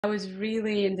I was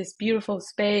really in this beautiful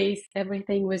space.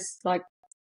 Everything was like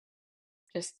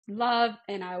just love,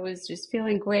 and I was just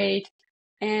feeling great.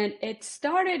 And it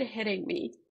started hitting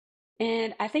me.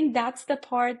 And I think that's the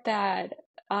part that,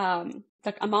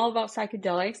 like, I'm all about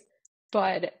psychedelics,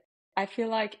 but I feel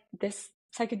like this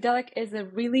psychedelic is a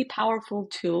really powerful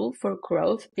tool for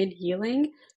growth and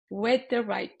healing with the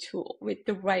right tool, with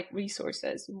the right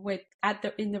resources, with at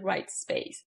the in the right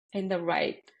space, in the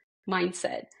right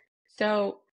mindset.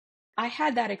 So I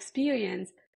had that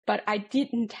experience, but I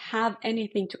didn't have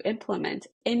anything to implement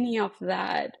any of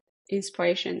that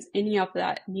inspirations, any of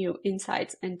that new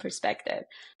insights and perspective.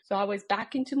 So I was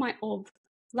back into my old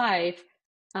life,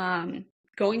 um,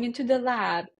 going into the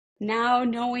lab, now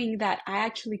knowing that I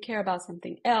actually care about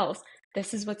something else.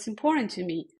 This is what's important to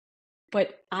me,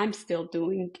 but I'm still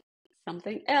doing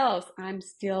something else. I'm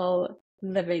still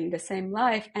living the same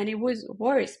life. And it was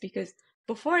worse because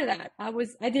before that,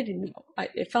 I didn't know.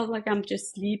 It felt like I'm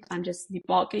just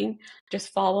sleepwalking,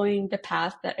 just following the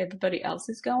path that everybody else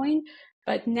is going.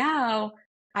 But now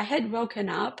I had woken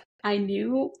up. I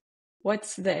knew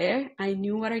what's there. I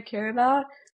knew what I care about,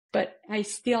 but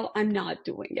I'm not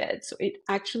doing it. So it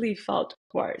actually felt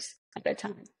worse at the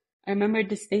time. I remember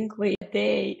distinctly the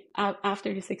day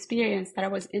after this experience that I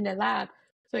was in the lab.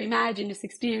 So imagine this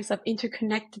experience of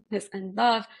interconnectedness and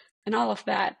love and all of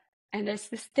that. And there's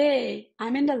this day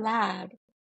I'm in the lab,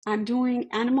 I'm doing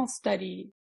animal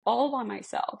study all by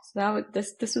myself. So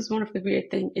this was one of the weird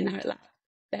things in our lab,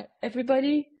 that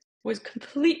everybody was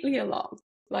completely alone.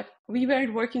 Like, we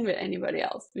weren't working with anybody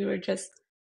else. We were just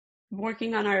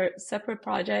working on our separate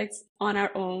projects on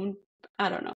our own. I don't know.